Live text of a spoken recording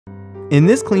In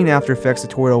this clean After Effects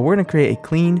tutorial, we're going to create a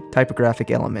clean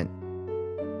typographic element.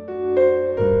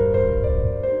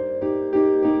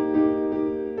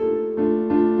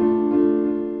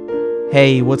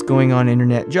 Hey, what's going on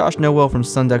internet? Josh Noel from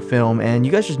SonduckFilm, and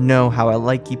you guys just know how I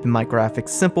like keeping my graphics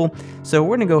simple, so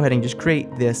we're going to go ahead and just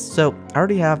create this. So I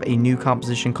already have a new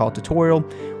composition called tutorial.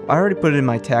 I already put it in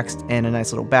my text and a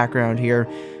nice little background here.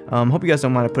 Hope you guys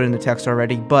don't mind I put in the text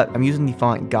already, but I'm using the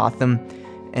font Gotham,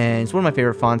 and it's one of my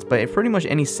favorite fonts, but pretty much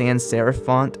any sans serif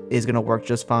font is going to work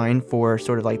just fine for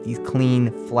sort of like these clean,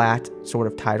 flat sort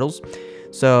of titles.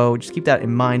 So just keep that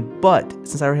in mind. But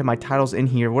since I already have my titles in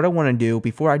here, what I want to do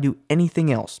before I do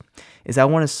anything else is I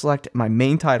want to select my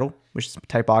main title, which is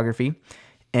typography,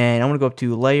 and I want to go up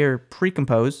to layer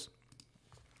pre-compose,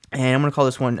 and I'm going to call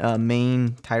this one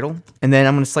main title, and then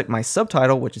I'm going to select my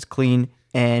subtitle, which is clean,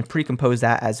 and pre-compose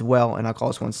that as well, and I'll call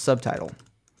this one subtitle.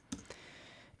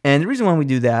 And the reason why we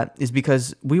do that is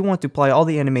because we want to apply all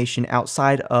the animation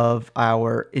outside of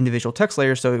our individual text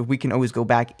layer, so we can always go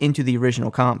back into the original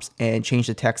comps and change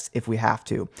the text if we have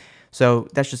to. So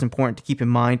that's just important to keep in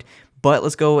mind. But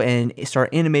let's go and start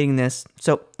animating this.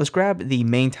 So let's grab the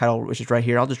main title, which is right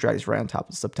here. I'll just drag this right on top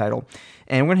of the subtitle.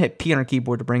 And we're going to hit P on our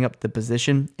keyboard to bring up the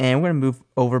position. And we're going to move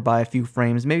over by a few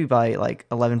frames, maybe by like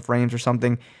 11 frames or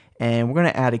something. And we're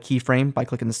going to add a keyframe by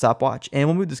clicking the stopwatch. And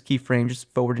we'll move this keyframe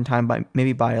just forward in time by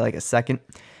maybe by like a second.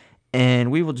 And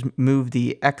we will just move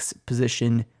the X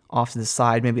position off to the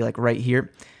side, maybe like right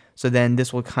here. So then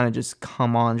this will kind of just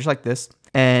come on just like this.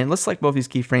 And let's select both these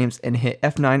keyframes and hit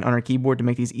F9 on our keyboard to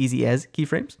make these easy as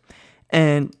keyframes.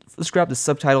 And let's grab the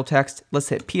subtitle text. Let's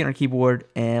hit P on our keyboard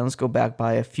and let's go back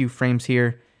by a few frames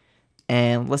here.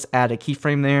 And let's add a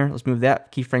keyframe there. Let's move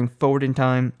that keyframe forward in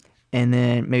time, and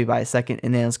then maybe by a second,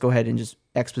 and then let's go ahead and just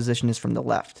X position this from the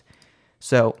left.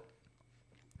 So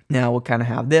now we'll kind of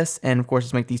have this, and of course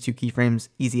let's make these two keyframes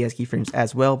easy as keyframes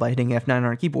as well by hitting F9 on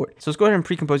our keyboard. So let's go ahead and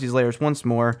pre-compose these layers once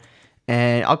more,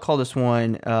 and I'll call this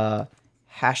one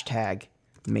hashtag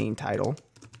main title,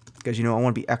 because I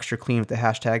want to be extra clean with the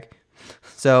hashtag.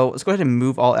 So let's go ahead and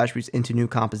move all attributes into new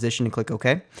composition and click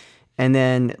OK. And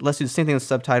then let's do the same thing with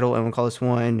subtitle, and we'll call this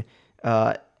one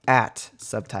at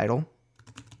subtitle.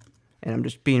 And I'm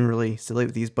just being really silly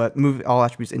with these, but move all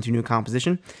attributes into new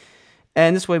composition.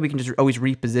 And this way we can just always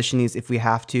reposition these if we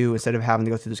have to, instead of having to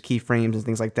go through those keyframes and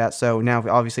things like that. So now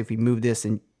obviously if we move this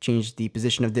and change the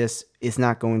position of this, it's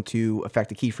not going to affect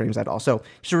the keyframes at all. So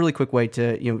just a really quick way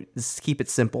to just keep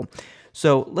it simple.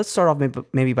 So let's start off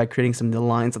maybe by creating some of the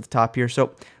lines at the top here.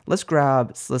 So let's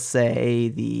grab, let's say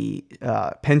the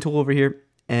pen tool over here,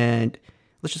 and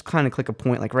let's just kind of click a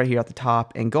point like right here at the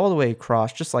top and go all the way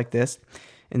across just like this.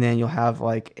 And then you'll have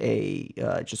like a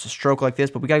just a stroke like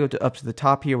this, but we gotta go up to the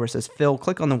top here where it says fill.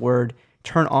 Click on the word,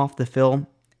 turn off the fill,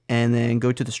 and then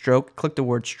go to the stroke. Click the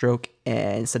word stroke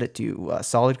and set it to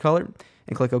solid color,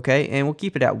 and click OK. And we'll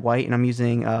keep it at white. And I'm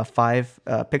using 5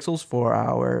 pixels for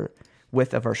our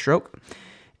width of our stroke.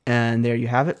 And there you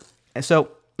have it. And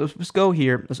so let's go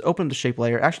here. Let's open up the shape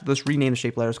layer. Actually, let's rename the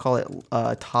shape layer. Let's call it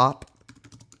top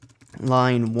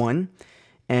line 1.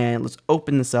 And let's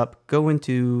open this up, go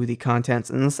into the contents,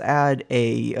 and let's add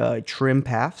a trim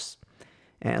paths.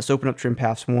 And let's open up trim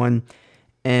paths 1.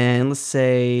 And let's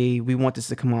say we want this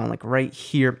to come on like right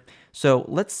here. So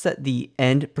let's set the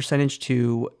end percentage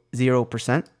to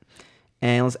 0%.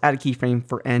 And let's add a keyframe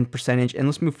for end percentage. And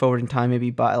let's move forward in time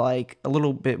maybe by like a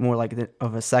little bit more like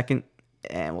of a second.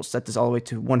 And we'll set this all the way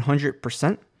to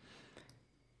 100%.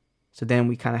 So then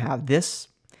we kind of have this.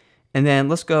 And then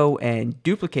let's go and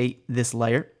duplicate this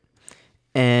layer,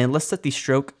 and let's set the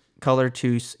stroke color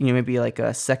to maybe like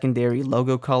a secondary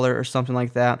logo color or something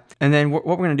like that. And then what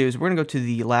we're going to do is we're going to go to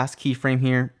the last keyframe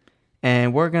here,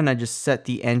 and we're going to just set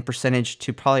the end percentage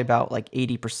to probably about like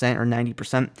 80% or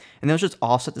 90%. And then let's just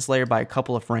offset this layer by a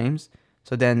couple of frames.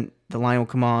 So then the line will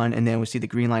come on, and then we'll see the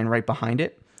green line right behind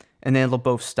it. And then they'll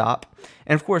both stop.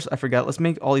 And of course, I forgot, let's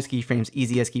make all these keyframes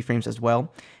easy as keyframes as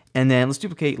well. And then let's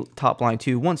duplicate top line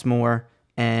 2 once more,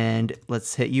 and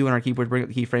let's hit U on our keyboard, bring up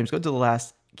the keyframes, go to the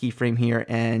last keyframe here,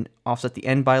 and offset the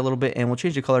end by a little bit, and we'll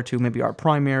change the color to maybe our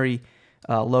primary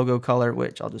logo color,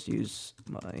 which I'll just use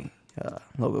my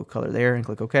logo color there, and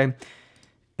click OK.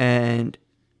 And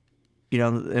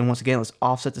and once again, let's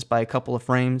offset this by a couple of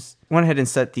frames. I went ahead and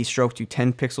set the stroke to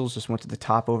 10 pixels, just went to the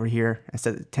top over here and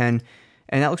set it to 10,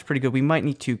 and that looks pretty good. We might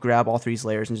need to grab all 3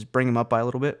 layers and just bring them up by a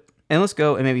little bit. And let's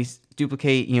go and maybe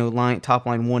duplicate, top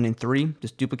line 1 and 3.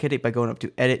 Just duplicate it by going up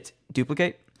to Edit,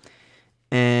 Duplicate.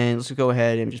 And let's go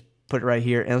ahead and just put it right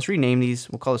here. And let's rename these.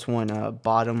 We'll call this one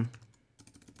bottom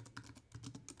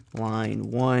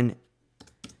line 1.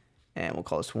 And we'll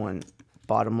call this one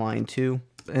bottom line 2.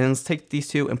 And let's take these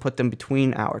two and put them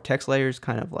between our text layers,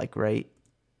 kind of like right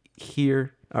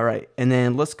here. All right, and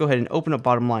then let's go ahead and open up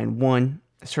bottom line 1.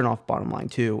 Let's turn off bottom line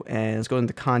 2, and let's go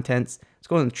into contents. Let's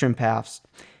go into trim paths,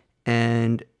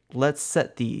 and let's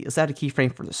add a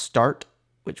keyframe for the start,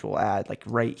 which we'll add like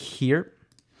right here.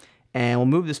 And we'll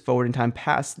move this forward in time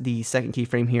past the second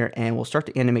keyframe here, and we'll start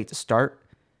to animate the start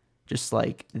just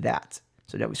like that.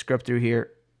 So now we scrub through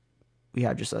here. We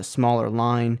have just a smaller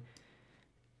line,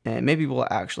 and maybe we'll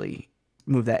actually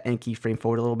move that end keyframe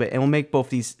forward a little bit, and we'll make both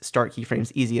these start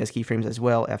keyframes easy as keyframes as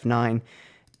well, F9.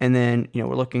 And then,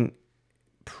 we're looking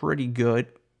pretty good.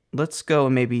 Let's go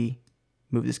and maybe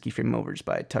move this keyframe over just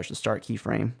by a touch the start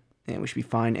keyframe, and we should be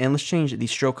fine. And let's change the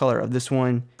stroke color of this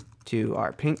one to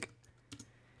our pink.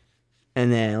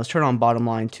 And then let's turn on bottom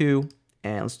line 2,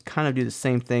 and let's kind of do the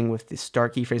same thing with the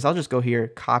start keyframes. I'll just go here,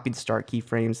 copy the start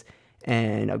keyframes,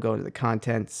 and I'll go into the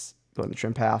contents, go into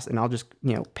trim paths, and I'll just,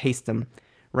 paste them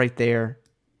right there,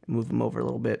 move them over a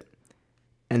little bit.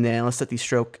 And then let's set the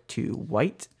stroke to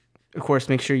white. Of course,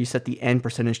 make sure you set the end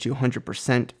percentage to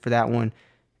 100% for that one.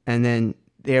 And then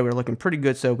there, we're looking pretty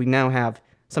good. So we now have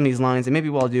some of these lines, and maybe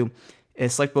what I'll do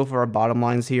is select both of our bottom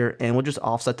lines here, and we'll just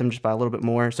offset them just by a little bit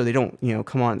more so they don't,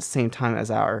 come on at the same time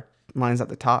as our lines at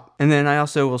the top. And then I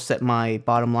also will set my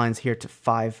bottom lines here to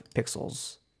 5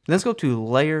 pixels. Let's go to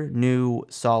layer, new,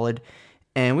 solid,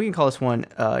 and we can call this one,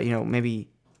 maybe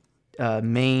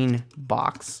main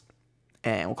box,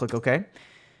 and we'll click OK.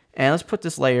 And let's put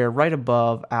this layer right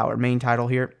above our main title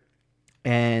here,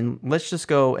 and let's just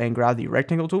go and grab the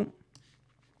rectangle tool,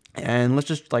 and let's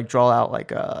just like draw out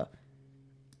like a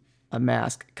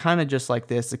mask, kind of just like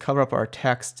this, to cover up our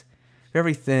text,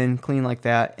 very thin, clean like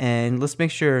that. And let's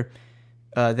make sure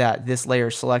that this layer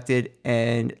is selected,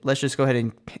 and let's just go ahead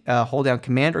and hold down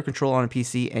Command or Control on a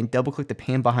PC and double click the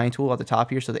pan behind tool at the top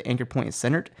here so the anchor point is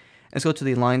centered. Let's go to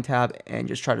the line tab and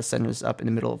just try to center this up in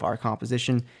the middle of our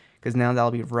composition, because now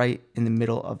that'll be right in the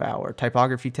middle of our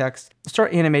typography text. Let's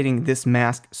start animating this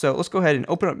mask. So let's go ahead and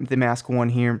open up the mask 1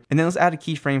 here, and then let's add a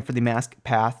keyframe for the mask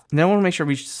path. And then I want to make sure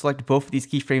we select both of these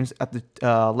keyframes at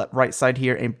the right side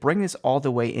here and bring this all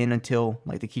the way in until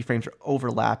like the keyframes are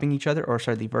overlapping each other, or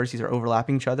sorry, the vertices are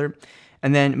overlapping each other.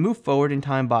 And then move forward in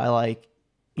time by like,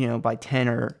 by 10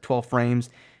 or 12 frames.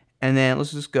 And then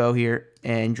let's just go here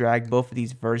and drag both of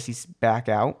these vertices back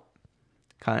out,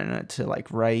 kind of to like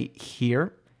right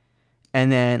here.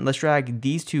 And then let's drag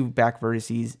these 2 back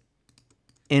vertices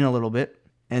in a little bit.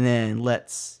 And then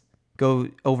let's go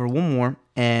over one more,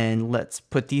 and let's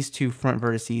put these 2 front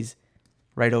vertices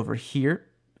right over here,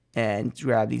 and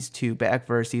grab these 2 back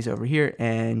vertices over here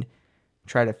and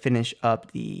try to finish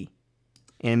up the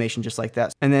animation just like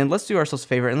that. And then let's do ourselves a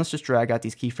favor, and let's just drag out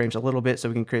these keyframes a little bit so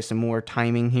we can create some more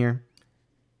timing here.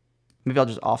 Maybe I'll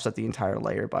just offset the entire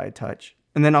layer by a touch.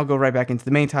 And then I'll go right back into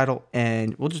the main title,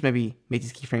 and we'll just maybe make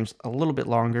these keyframes a little bit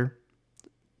longer.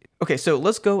 Okay, so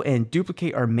let's go and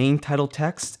duplicate our main title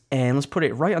text, and let's put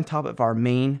it right on top of our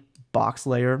main box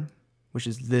layer, which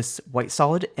is this white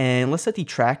solid. And let's set the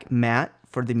track matte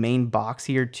for the main box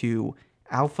here to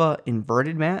alpha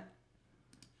inverted matte.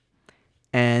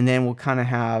 And then we'll kind of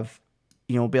have,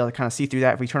 we'll be able to kind of see through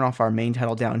that. If we turn off our main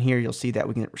title down here, you'll see that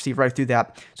we can see right through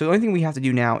that. So the only thing we have to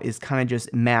do now is kind of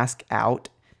just mask out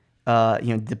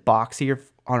the box here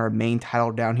on our main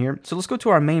title down here. So let's go to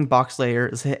our main box layer.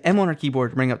 Let's hit M on our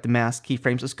keyboard to bring up the mask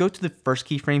keyframes. Let's go to the first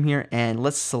keyframe here, and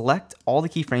let's select all the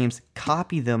keyframes,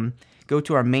 copy them, go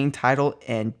to our main title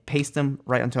and paste them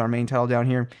right onto our main title down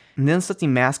here. And then set the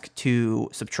mask to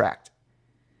subtract.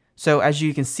 So as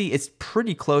you can see, it's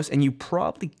pretty close, and you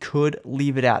probably could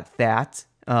leave it at that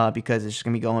because it's just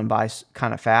gonna be going by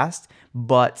kind of fast.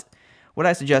 But what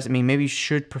I suggest, maybe you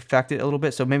should perfect it a little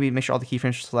bit. So maybe make sure all the keyframes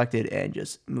are selected and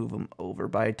just move them over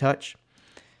by a touch.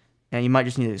 And you might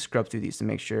just need to scrub through these to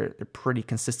make sure they're pretty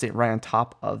consistent right on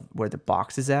top of where the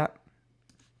box is at.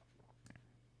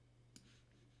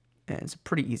 And it's a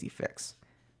pretty easy fix.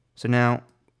 So now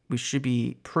we should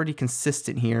be pretty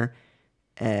consistent here,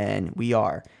 and we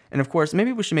are. And of course,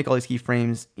 maybe we should make all these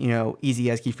keyframes, easy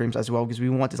as keyframes as well, because we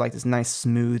want this nice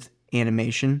smooth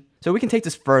animation. So we can take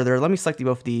this further. Let me select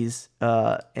both of these,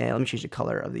 and let me change the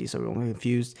color of these so we won't get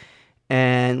confused.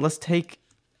 And let's take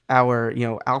our,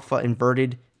 alpha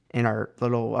inverted in our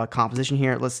little composition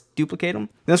here. Let's duplicate them.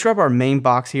 Then let's grab our main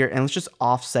box here, and let's just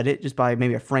offset it just by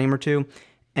maybe a frame or 2.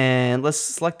 And let's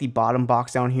select the bottom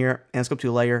box down here, and let's go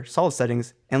to layer, solid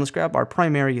settings, and let's grab our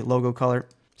primary logo color.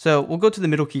 So we'll go to the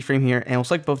middle keyframe here, and we'll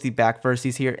select both the back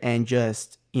vertices here, and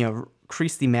just,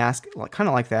 crease the mask kind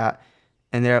of like that.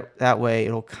 And that way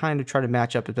it'll kind of try to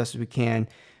match up as best as we can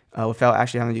without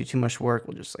actually having to do too much work.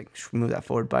 We'll just move that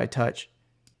forward by a touch.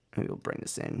 Maybe we'll bring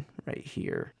this in right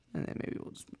here. And then maybe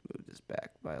we'll just move this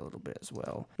back by a little bit as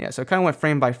well. Yeah, so I kind of went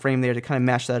frame by frame there to kind of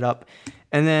match that up.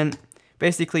 And then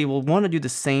basically we'll want to do the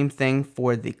same thing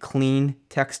for the clean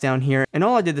text down here. And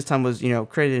all I did this time was,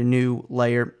 created a new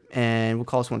layer, and we'll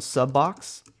call this one sub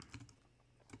box.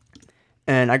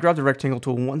 And I grabbed the rectangle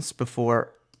tool once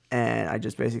before, and I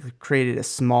just basically created a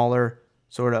smaller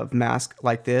sort of mask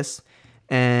like this.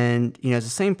 And, it's the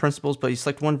same principles, but you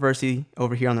select one vertex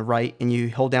over here on the right, and you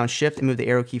hold down shift and move the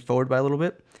arrow key forward by a little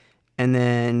bit. And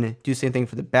then do the same thing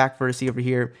for the back vertex over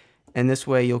here. And this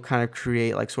way you'll kind of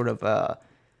create like sort of a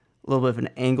little bit of an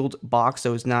angled box,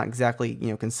 so it's not exactly,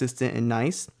 consistent and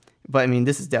nice. But I mean,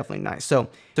 this is definitely nice. So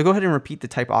go ahead and repeat the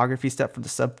typography step for the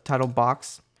subtitle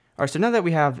box. All right, so now that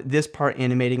we have this part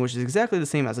animating, which is exactly the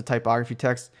same as the typography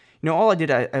text, all I did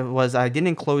was I didn't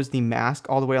enclose the mask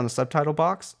all the way on the subtitle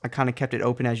box. I kind of kept it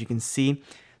open, as you can see,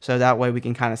 so that way we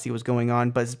can kind of see what's going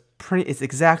on. But it's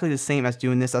exactly the same as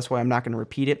doing this. That's why I'm not going to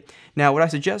repeat it. Now, what I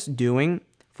suggest doing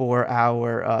for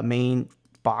our main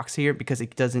box here, because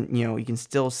it doesn't, you can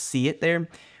still see it there,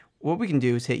 what we can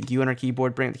do is hit U on our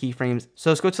keyboard, bring up the keyframes. So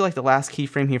let's go to like the last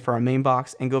keyframe here for our main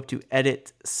box and go up to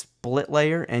Edit Split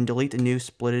Layer and delete the new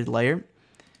splitted layer.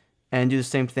 And do the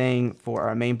same thing for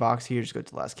our main box here. Just go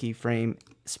to the last keyframe,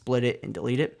 split it, and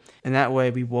delete it. And that way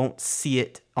we won't see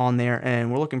it on there, and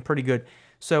we're looking pretty good.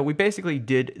 So we basically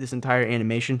did this entire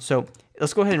animation. So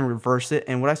let's go ahead and reverse it.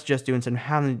 And what I suggest doing, instead of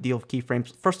having to deal with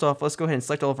keyframes, first off, let's go ahead and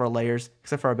select all of our layers,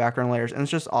 except for our background layers, and let's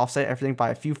just offset everything by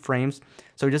a few frames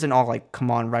so it doesn't all like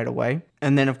come on right away.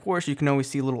 And then of course you can always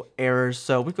see little errors.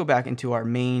 So we go back into our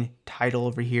main title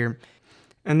over here.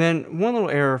 And then one little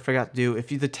error I forgot to do, if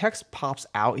the text pops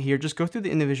out here, just go through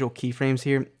the individual keyframes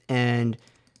here and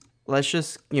let's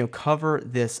just, cover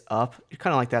this up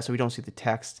kind of like that so we don't see the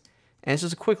text. And it's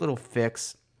just a quick little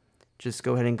fix. Just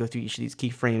go ahead and go through each of these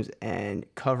keyframes and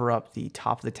cover up the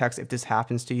top of the text if this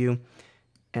happens to you.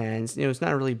 And, it's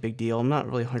not a really big deal. I'm not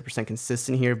really 100%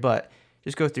 consistent here, but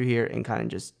just go through here and kind of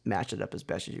just match it up as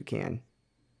best as you can.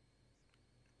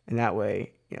 And that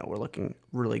way, we're looking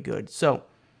really good. So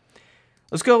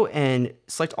let's go and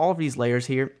select all of these layers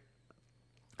here,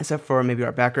 except for maybe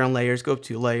our background layers. Go up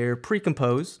to Layer,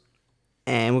 Pre-Compose,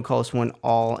 and we'll call this one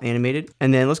All Animated.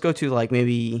 And then let's go to like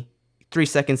maybe 3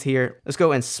 seconds here. Let's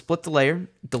go and split the layer,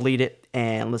 delete it,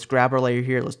 and let's grab our layer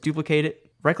here. Let's duplicate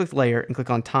it, right-click the layer, and click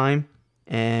on Time,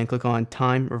 and click on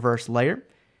Time Reverse Layer.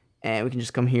 And we can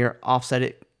just come here, offset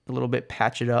it a little bit,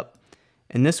 patch it up.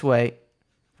 And this way,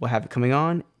 we'll have it coming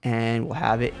on, and we'll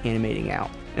have it animating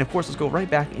out. And of course, let's go right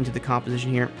back into the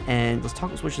composition here, and let's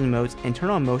toggle switches and modes, and turn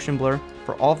on motion blur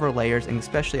for all of our layers, and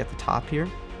especially at the top here.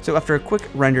 So after a quick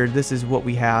render, this is what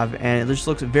we have, and it just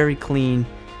looks very clean.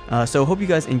 So hope you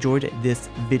guys enjoyed this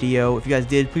video. If you guys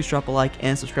did, please drop a like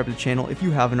and subscribe to the channel if you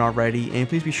haven't already. And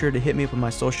please be sure to hit me up on my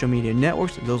social media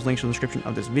networks. Those links are in the description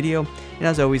of this video. And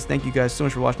as always, thank you guys so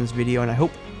much for watching this video, and I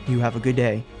hope you have a good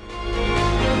day.